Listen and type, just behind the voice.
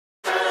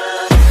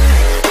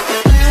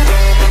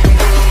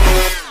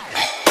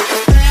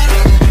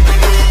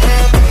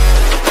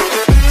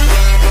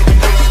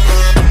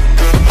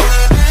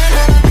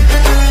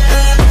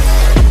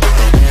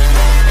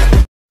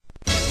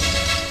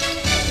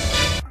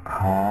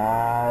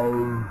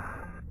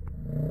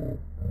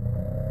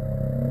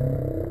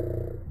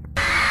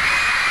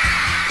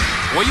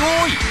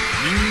い。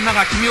みんな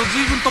が君を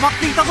随分と待っ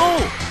ていたぞ。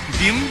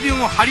ビュンビュ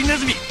ンハリネ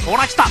ズミ、ほ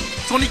ら来た、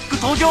ソニック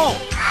登場。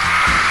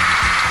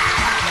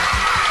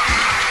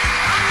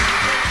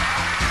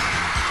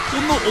こ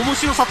の面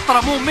白さった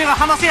らもう目が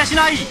離せやし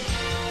ない。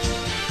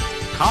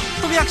カ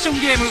ットリアクション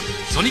ゲーム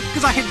「ソニック・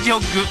ザ・ヘッジホ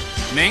ッグ」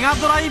メガ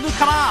ドライブ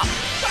から。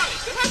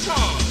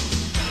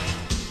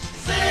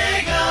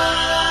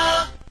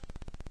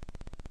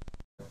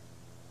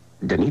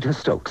Danita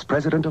Stokes,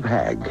 president of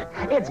HAG.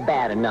 It's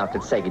bad enough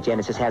that Sega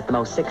Genesis has the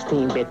most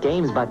 16-bit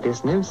games, but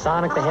this new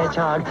Sonic the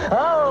Hedgehog,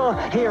 oh,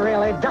 he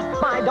really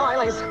dusts my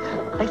doilies.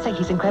 They say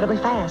he's incredibly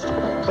fast.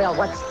 Well,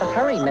 what's the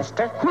hurry,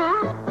 mister?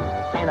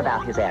 And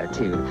about his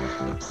attitude.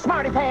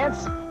 Smarty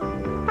pants!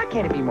 Why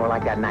can't he be more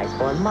like that nice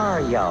boy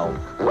Mario?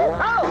 Oh!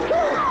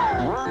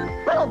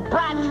 Little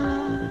brat!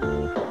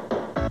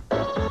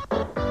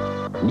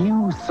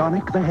 New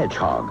Sonic the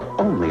Hedgehog,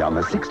 only on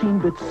the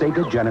 16-bit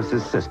Sega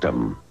Genesis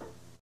system.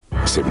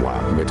 C'est moi,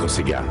 Maître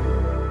Sega.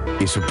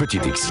 Et ce petit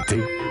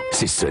excité,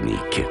 c'est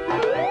Sonic.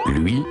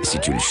 Lui, si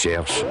tu le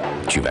cherches,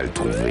 tu vas le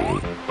trouver.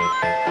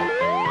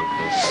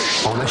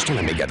 En achetant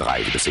la Mega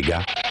Drive de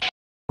Sega,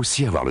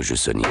 aussi avoir le jeu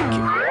Sonic.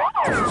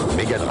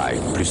 Mega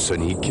Drive plus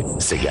Sonic,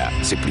 Sega,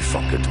 c'est plus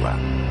fort que toi.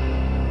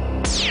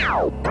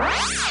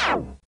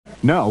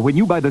 Now, when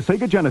you buy the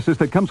Sega Genesis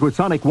that comes with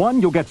Sonic 1,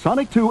 you'll get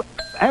Sonic 2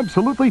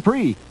 absolutely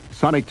free.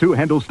 Sonic 2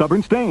 handles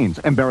stubborn stains,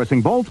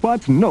 embarrassing bald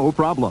spots, no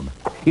problem.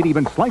 It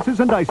even slices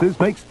and dices,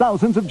 makes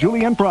thousands of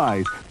julienne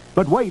fries.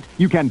 But wait,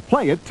 you can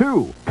play it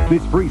too.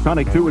 This free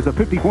Sonic 2 is a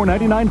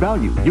 $54.99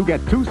 value. You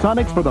get 2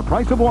 Sonics for the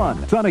price of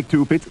 1. Sonic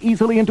 2 fits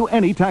easily into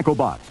any tackle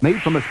box. Made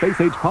from a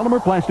space-age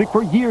polymer plastic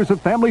for years of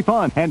family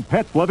fun, and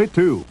pets love it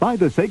too. Buy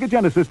the Sega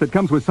Genesis that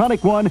comes with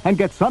Sonic 1 and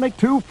get Sonic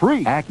 2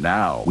 free. Act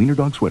now. Wiener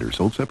Dog Sweater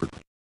sold separately.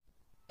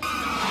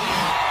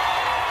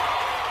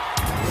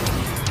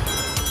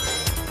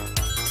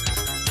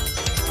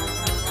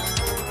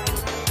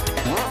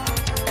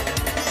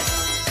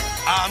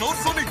 あの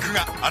ソニック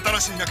が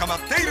新しい仲間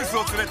テイルス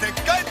を連れて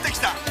帰ってき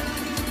た。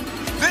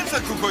前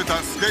作を超えた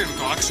スケール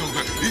とアクションで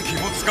息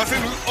もつかせ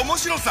る面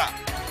白さ。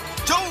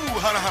超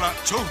ハラハラ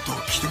超ド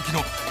キドキ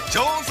の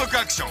超音速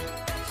アクション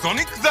ソニ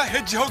ック・ザ・ヘ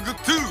ッジホッグ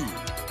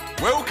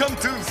 2。Welcome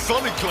to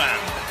Sonic Land。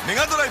メ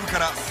ガドライブか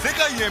ら世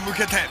界へ向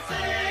けて。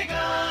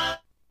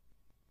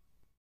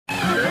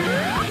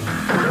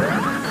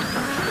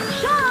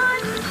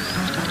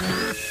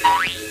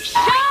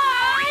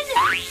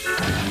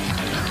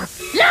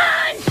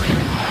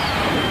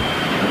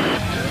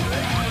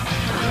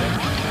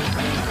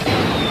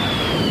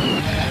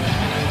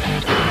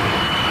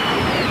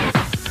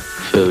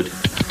Food.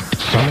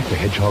 Sonic the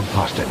Hedgehog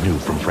pasta, new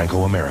from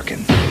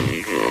Franco-American.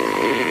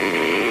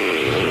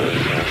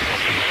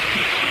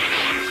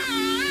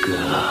 Good.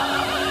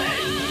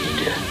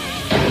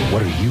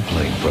 What are you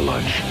playing for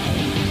lunch?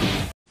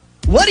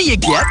 What do you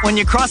get when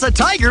you cross a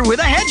tiger with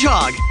a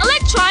hedgehog?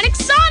 Electronic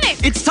Sonic!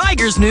 It's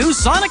Tiger's new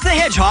Sonic the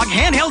Hedgehog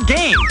handheld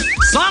game.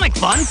 Sonic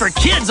fun for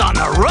kids on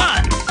the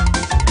run.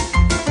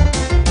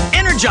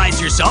 Energize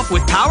yourself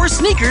with power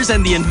sneakers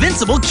and the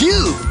invincible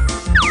cube.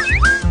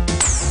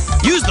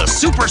 Use the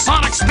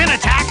supersonic spin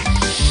attack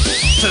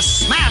to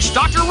smash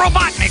Dr.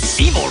 Robotnik's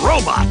evil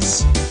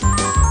robots.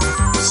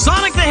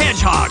 Sonic the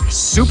Hedgehog,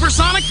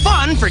 supersonic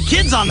fun for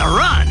kids on the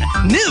run.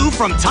 New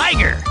from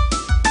Tiger.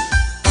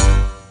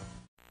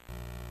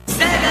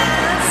 Sega.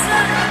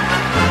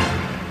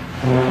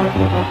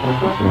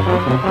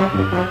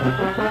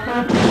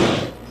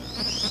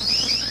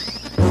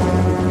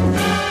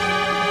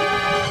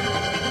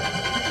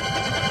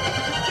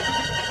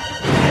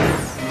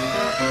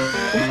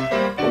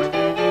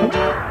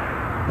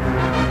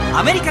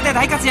 アメリカで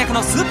大活躍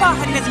のスーパー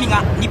ハリネズミ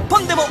が日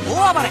本でも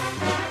大暴れ。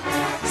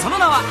その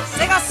名は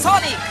セガソニッ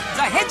ク・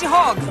ザ・ヘッジホ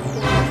ッグ。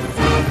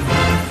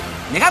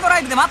メガドラ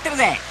イブで待ってる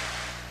ぜ。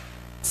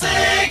セ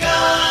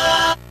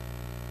ガ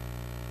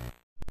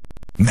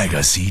メ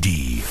ガ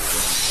CD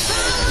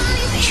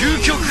究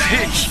極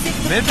兵器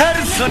メタ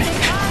ルソニック。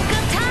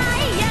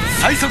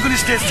最速に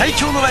して最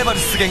強のライバル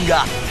出現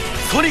が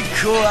ソニ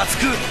ックを熱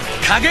く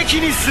過激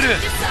にする。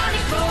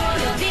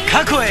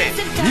過去へ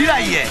未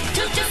来へ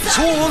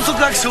超音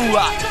速アクション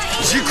は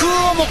時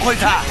空をも超え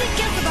た。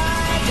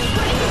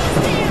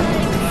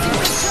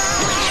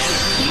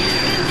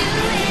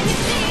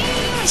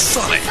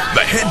Sonic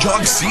the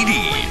Hedgehog CD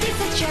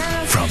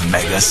from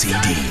Mega CD.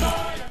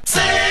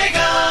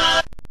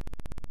 Sega!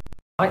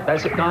 Right,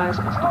 that's it, guys.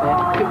 Come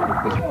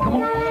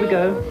on, off we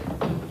go.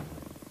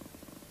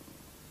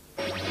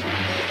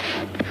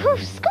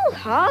 School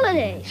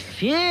holidays.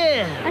 Phew!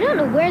 I don't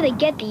know where they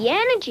get the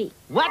energy.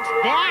 What's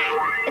that?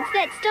 It's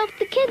that stuff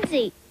the kids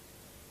eat.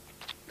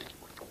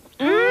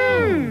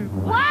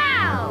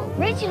 Wow!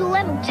 Race you to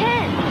level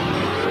 10.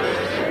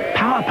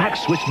 Power Pack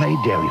Swiss Made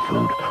Dairy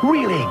Food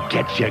really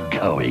gets you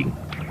going.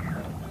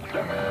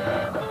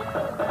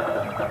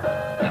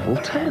 Level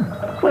 10.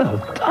 Well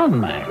done,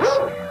 Max.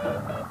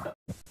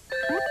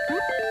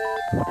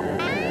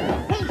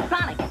 Hey,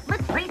 Sonic,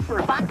 let's race for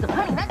a box of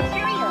Honey Nut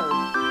Cheerios.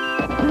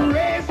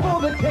 Race for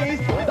the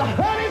taste, the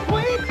honey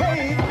sweet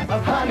taste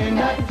of Honey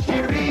Nut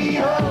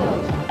Cheerios.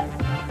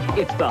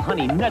 It's the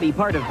honey nutty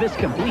part of this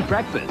complete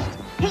breakfast.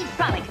 Hey,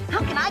 Sonic, how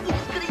can I get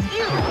as good as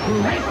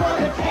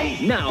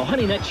you? Now,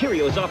 Honey Nut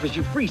Cheerios offers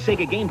you free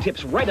Sega game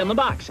tips right on the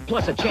box,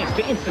 plus a chance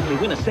to instantly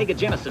win a Sega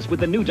Genesis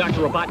with the new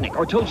Dr. Robotnik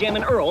or Toe Jam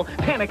and Earl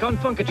Panic on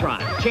Funkatron.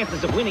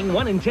 Chances of winning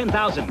 1 in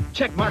 10,000.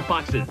 Check mark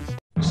boxes.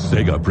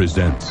 Sega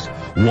presents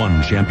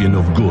one champion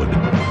of good,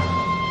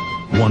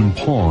 one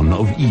pawn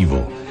of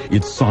evil.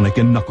 It's Sonic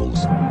and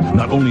Knuckles.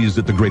 Not only is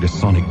it the greatest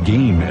Sonic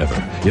game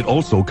ever, it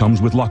also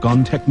comes with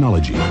lock-on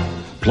technology.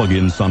 Plug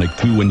in Sonic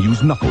 2 and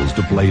use Knuckles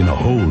to play in a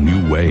whole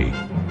new way.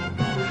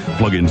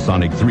 Plug in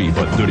Sonic 3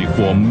 for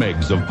 34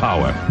 megs of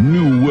power,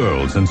 new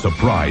worlds, and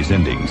surprise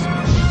endings.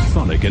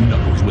 Sonic and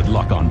Knuckles with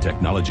lock-on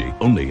technology,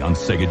 only on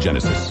Sega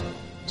Genesis.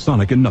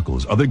 Sonic and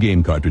Knuckles, other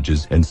game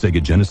cartridges, and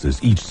Sega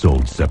Genesis each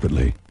sold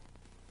separately.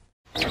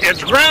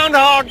 It's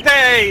Groundhog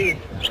Day!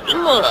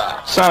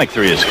 Sonic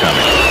 3 is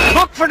coming.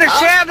 Look for the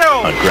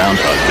shadow! On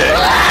Groundhog Day.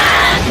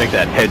 Make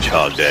that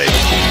Hedgehog Day.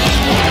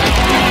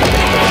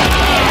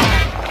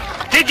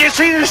 Did you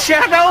see the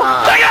shadow?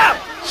 Look up!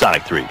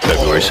 Sonic 3,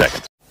 February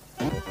 2nd.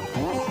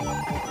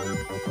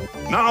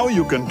 Now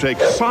you can take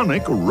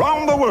Sonic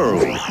around the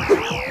world.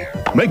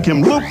 Make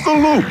him loop the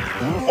loop,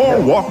 or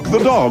walk the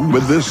dog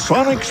with this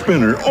Sonic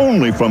spinner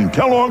only from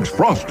Kellogg's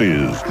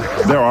Frosties.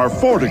 There are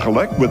 4 to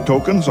collect with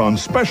tokens on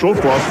special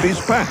Frosties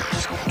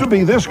packs. To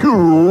be this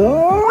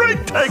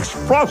great takes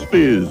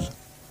Frosties.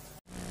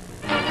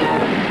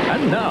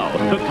 And now,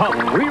 the top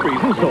 3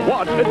 reasons to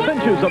watch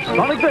Adventures of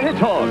Sonic the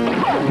Hedgehog.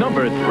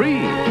 Number 3.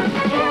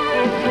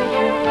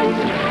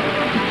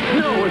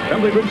 No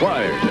assembly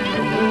required.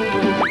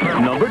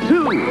 Number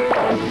 2.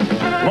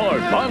 More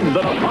fun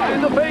than a pie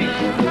in the face.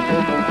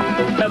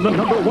 And the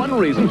number 1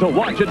 reason to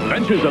watch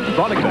Adventures of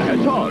Sonic the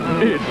Hedgehog.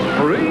 It's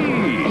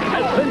free.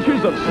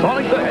 Adventures of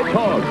Sonic the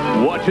Hedgehog.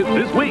 Watch it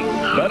this week.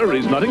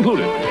 Batteries not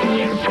included.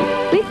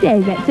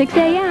 Weekdays at 6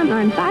 a.m.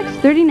 on Fox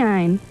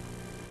 39.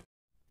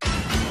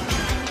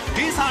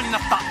 ペーサーにな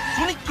った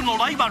ソニックの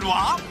ライバル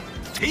は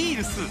テイ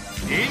ルス、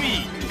エ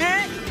ミ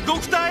ー、ド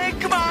クターエ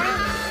ッグマン。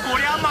こ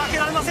りゃ負け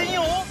られません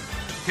よ。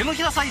手の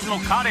ひらサイズの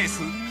カーレース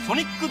ソ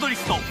ニックドリ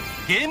フト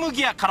ゲーム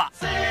ギアから。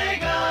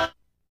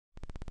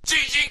新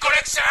人コレ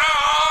クショ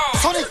ン。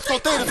ソニックと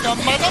テイルズが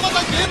またま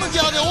たゲームギ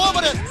アで大暴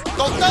れ。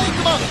ドクターエッ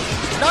グマン、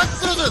ナッ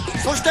クルズ、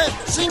そして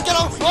新キャラ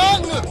ファ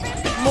ング、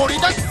盛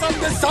りだくさん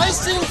で最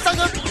新作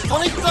ソ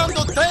ニック&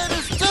テイ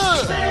ルズ2。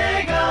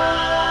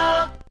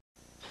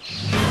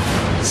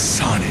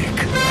Sonic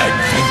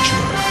Adventure。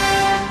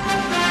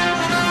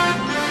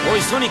お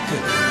いソニック、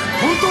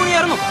本当に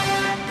やるのか？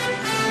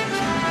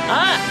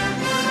ああ、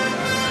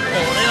俺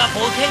は冒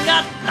険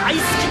が大好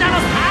きなの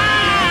さ。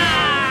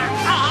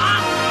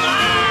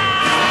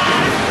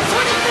ソ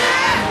ニック！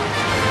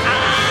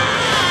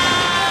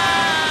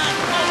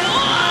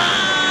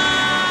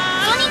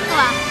ソニックは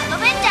アド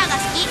ベンチャーが好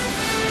き。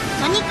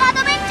ソニックアド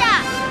ベンチャー。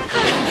ド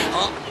リーム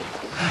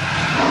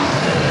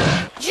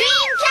キ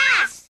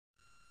ャス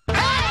ト。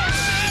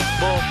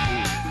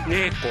僕、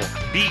猫、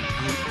ビッグ。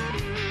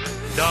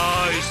大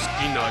好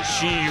きな親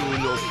友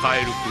のカエ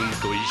ル君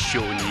と一緒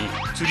に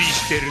釣り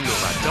してるのが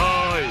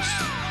大好き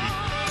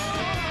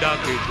だ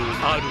けど、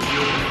ある夜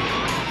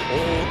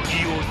大き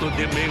い音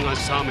で目が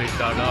覚め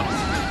たら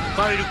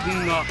カエル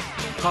君が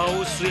カ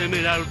オスエ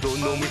メラルドを飲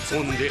み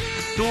込んで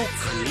どっ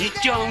かに行っ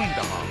ちゃうん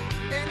だ。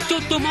ちょ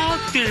っと待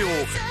ってよ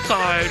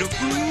カエル君。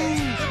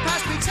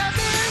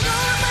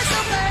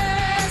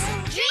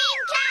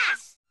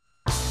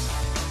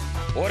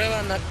俺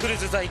はナックル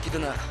ズ在キド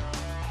ナ。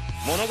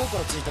物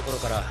心ついた頃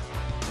から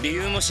理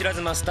由も知らず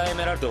マスターエ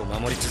メラルドを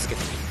守り続け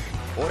ている。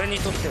俺に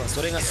とっては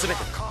それが全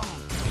て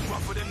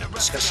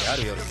だ。しかしあ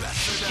る夜、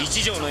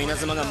一条の稲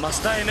妻がマ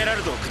スターエメラ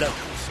ルドを砕い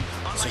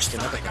た。そして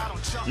中から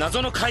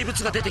謎の怪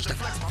物が出てきた。な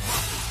んだ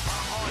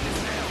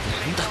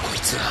こい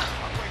つは。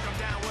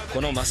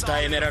このマスタ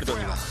ーエメラルド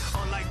には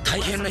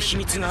大変な秘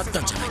密があった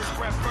んじゃないか。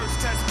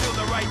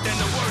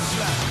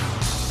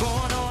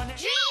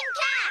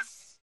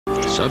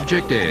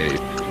Subject A,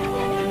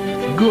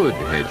 good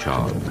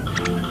hedgehog.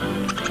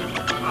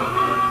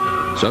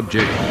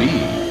 Subject B,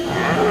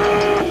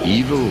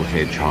 evil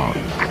hedgehog.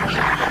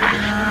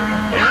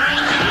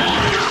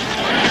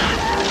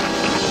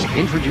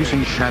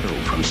 Introducing Shadow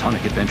from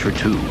Sonic Adventure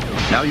 2.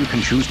 Now you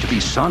can choose to be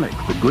Sonic,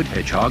 the good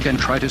hedgehog, and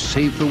try to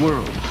save the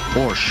world.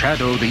 Or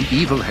Shadow, the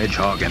evil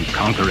hedgehog, and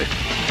conquer it.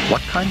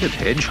 What kind of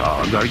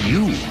hedgehog are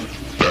you?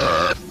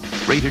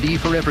 Rated E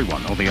for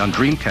everyone, only on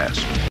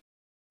Dreamcast.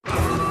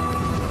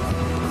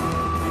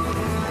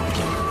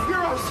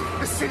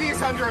 The city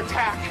is under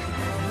attack.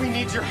 We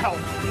need your help.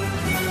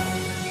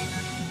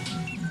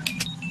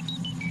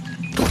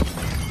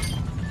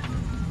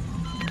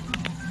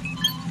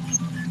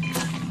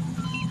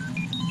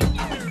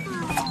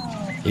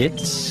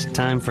 It's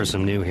time for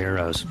some new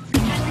heroes.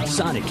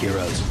 Sonic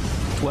Heroes.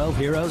 12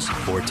 heroes,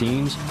 4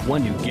 teams,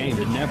 one new game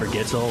that never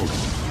gets old.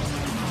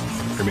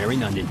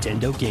 Premiering on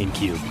Nintendo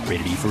GameCube.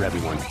 Rated E for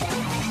everyone.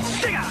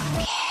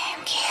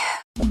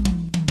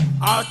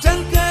 और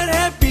चलकर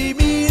happy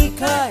मील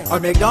खाए और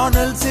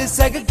McDonald से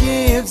सेगा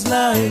games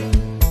लाए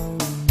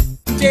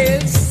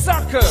Tails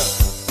Soccer,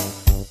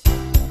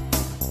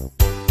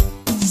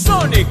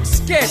 Sonic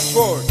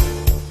Skateboard,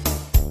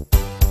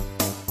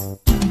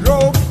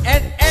 Rogue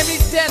and Emmy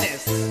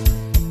Tennis,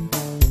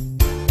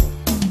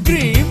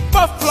 Dream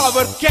Puff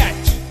Flower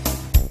Catch,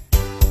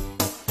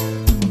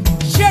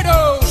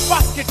 Shadow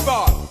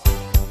Basketball,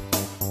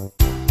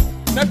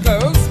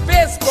 Knuckles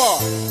Baseball।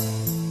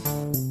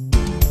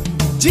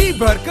 जी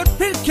भरकर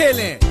फिर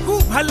खेलें,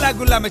 खूब हल्ला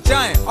गुल्ला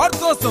मचाएं और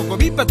दोस्तों को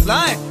भी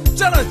बतलाएं।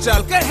 चलो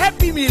चलकर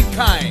हैप्पी मील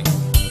खाएं।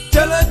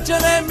 चलो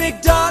चले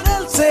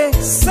मैकडॉनल्ड्स से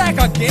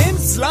सेगा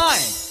गेम्स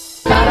लाएं।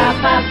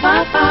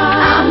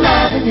 I'm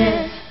loving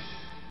it.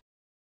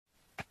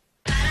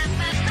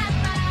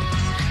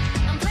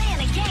 I'm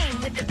playing a game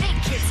with the big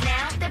kids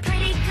now. They're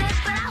pretty good,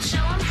 but I'll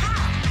show them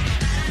how.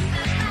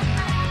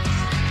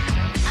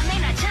 I may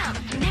not jump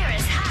near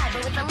as high,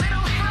 but with a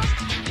little help,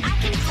 I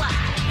can fly.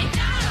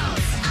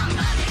 McDonald's, I'm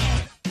loving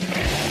it.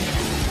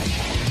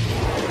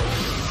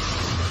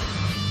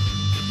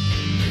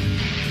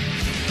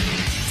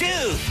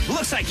 Dude,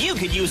 looks like you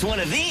could use one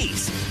of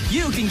these.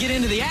 You can get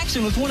into the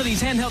action with one of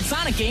these handheld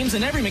Sonic games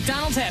in every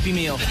McDonald's Happy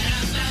Meal.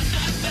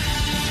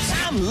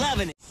 I'm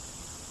loving it.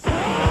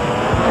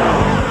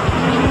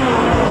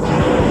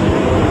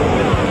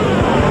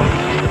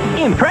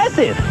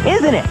 Impressive,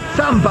 isn't it?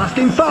 Some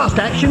busting fast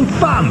action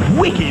fun.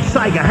 Wicked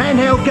Sega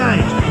handheld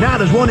games. Now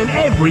there's one in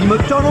every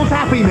McDonald's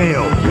Happy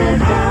Meal.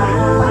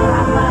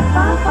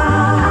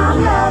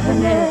 I'm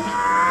loving it.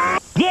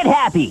 Get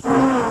happy.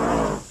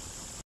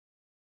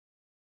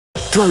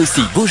 Toi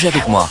aussi, bouge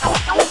avec moi.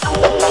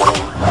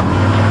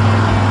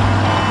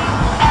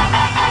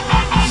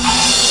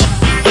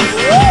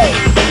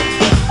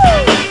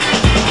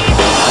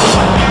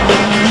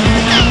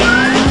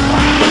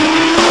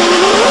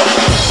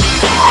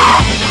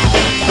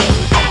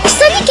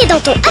 Sonic est dans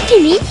ton Happy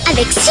Meal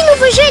avec 6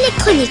 nouveaux jeux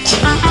électroniques.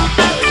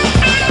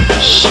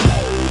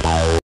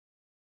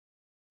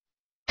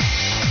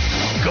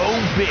 Go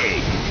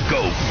big,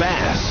 go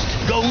fast,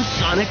 go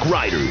Sonic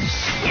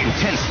Riders.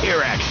 Intense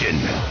air action,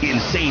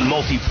 insane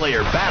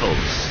multiplayer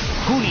battles.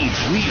 Who needs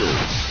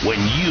wheels when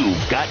you've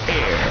got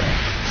air?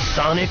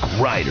 Sonic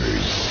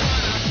Riders.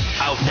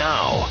 Out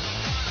now.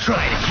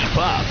 Try to keep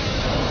up.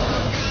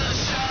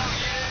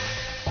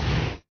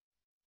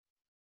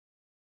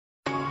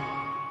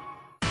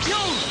 Yo,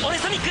 俺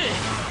ソニック。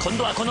今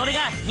度はこの俺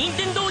が任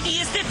天堂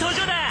DS で登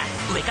場だ。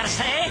上から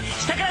下へ、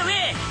下から上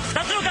へ、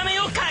2つの画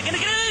面を駆け抜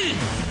ける。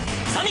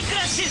ソニック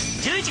ラッシュ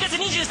11月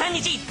23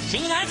日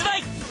新発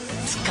売。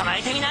捕ま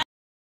えてみな。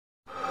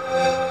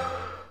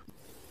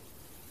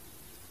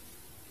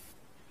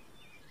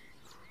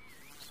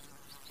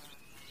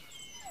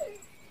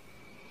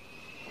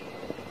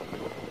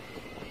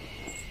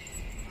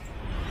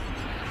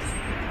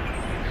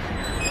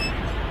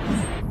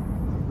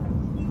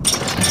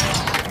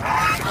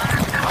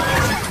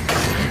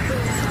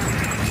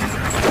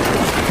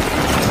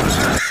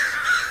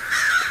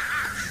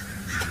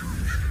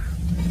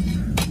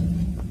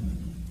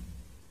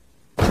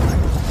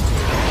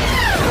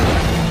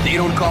They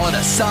don't call it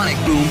a Sonic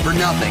boom for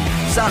nothing.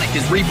 Sonic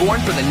is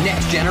reborn for the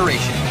next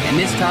generation. And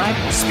this time,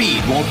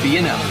 speed won't be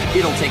enough.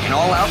 It'll take an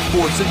all-out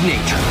force of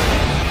nature.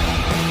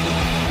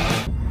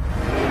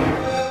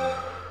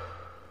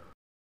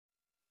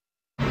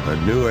 A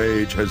new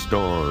age has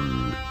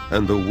dawned,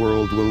 and the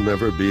world will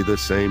never be the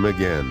same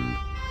again.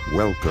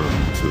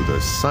 Welcome to the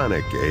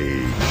Sonic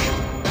Age.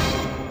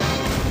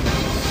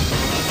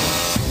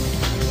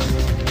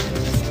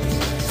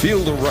 Feel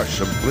the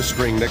rush of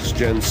blistering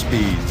next-gen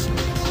speeds.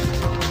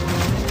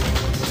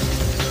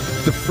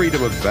 The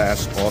freedom of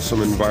vast,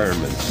 awesome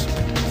environments.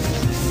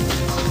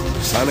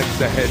 Sonic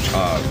the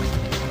Hedgehog.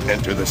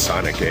 Enter the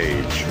Sonic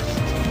Age.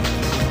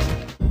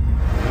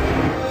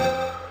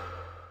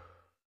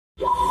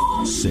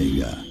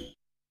 Sega.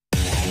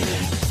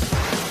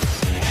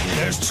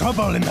 There's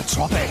trouble in the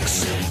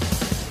tropics.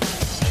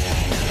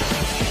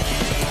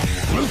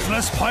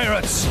 Ruthless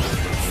pirates,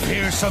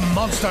 fearsome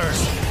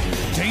monsters,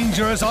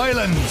 dangerous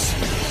islands.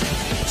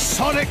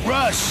 Sonic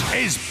Rush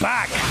is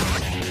back.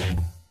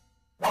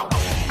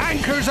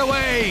 Anchors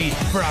away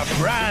for a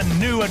brand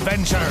new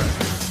adventure.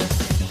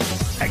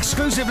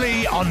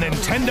 Exclusively on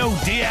Nintendo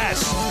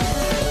DS.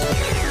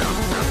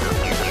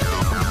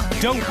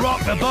 Don't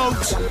rock the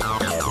boat,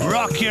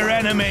 rock your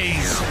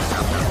enemies.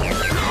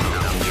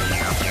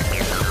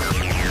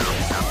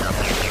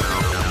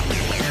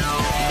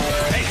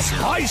 It's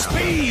high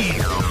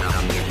speed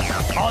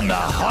on the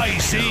high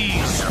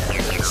seas.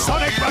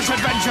 Sonic Rush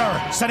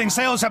Adventure, setting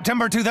sail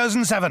September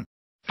 2007.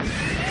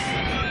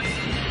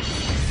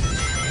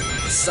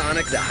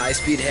 Sonic the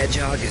high-speed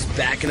Hedgehog is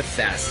back in a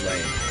fast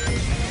lane.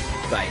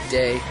 By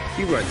day,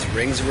 he runs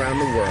rings around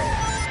the world.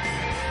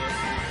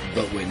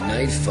 But when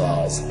night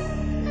falls,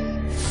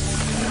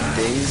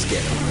 things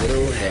get a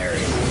little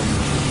hairy.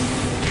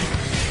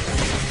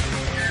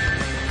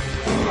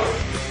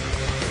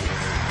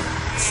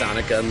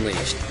 Sonic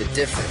Unleashed. The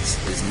difference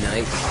is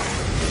night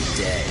and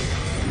day.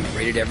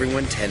 Rated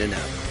everyone 10 and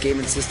up. Game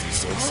and system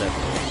sold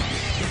separately.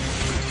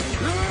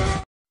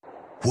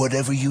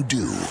 Whatever you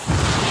do,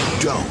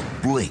 don't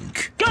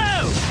blink.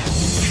 Go!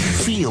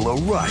 Feel a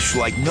rush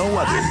like no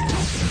other.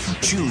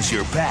 Choose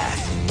your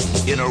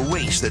path in a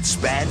race that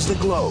spans the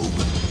globe.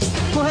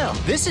 Well,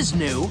 this is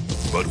new.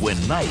 But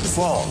when night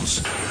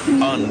falls,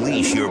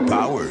 unleash your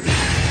power.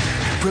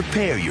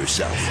 Prepare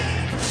yourself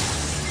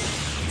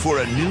for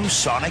a new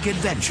Sonic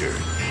adventure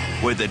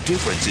where the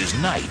difference is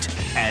night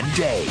and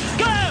day.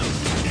 Go!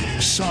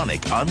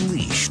 Sonic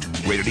Unleashed.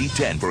 Rated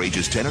E10 for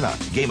ages 10 and up.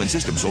 Game and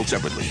system sold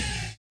separately.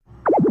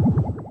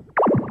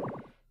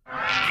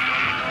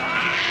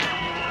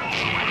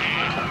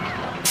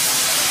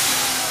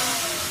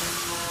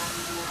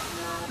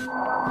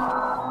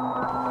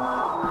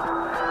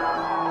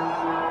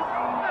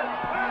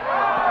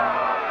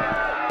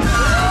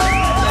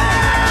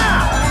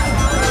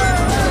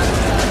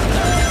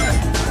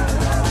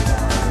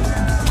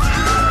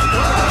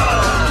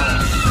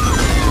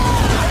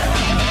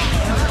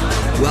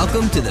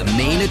 Welcome to the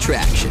main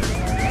attraction,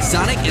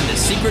 Sonic and the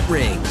Secret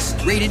Rings.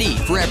 Rated E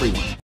for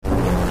everyone.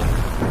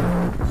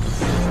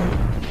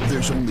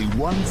 There's only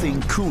one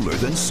thing cooler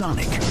than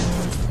Sonic.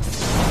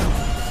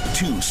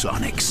 Two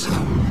Sonics.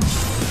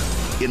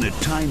 In a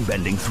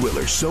time-bending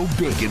thriller so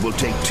big it will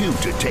take two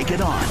to take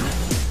it on.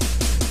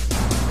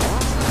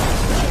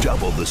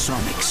 Double the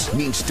Sonics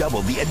means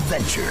double the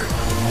adventure.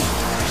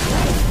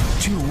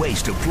 2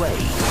 ways to play.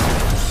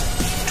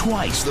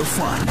 Twice the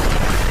fun.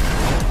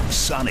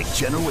 Sonic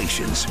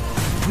Generations.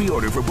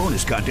 Pre-order for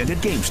bonus content at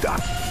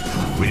GameStop.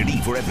 Rated E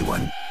for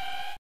everyone.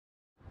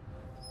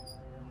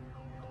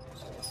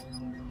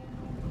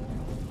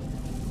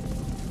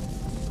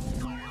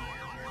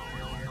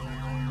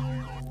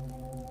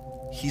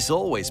 He's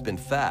always been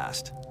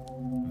fast.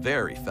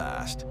 Very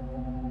fast.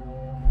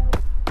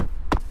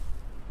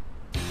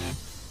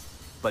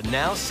 But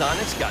now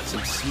Sonic's got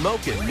some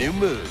smoking new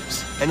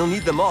moves, and he'll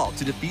need them all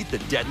to defeat the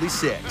Deadly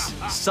Six.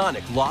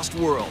 Sonic Lost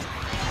World.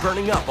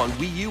 Burning up on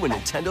Wii U and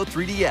Nintendo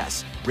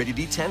 3DS. Rated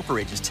E10 for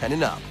ages 10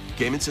 and up.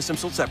 Game and system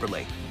sold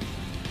separately.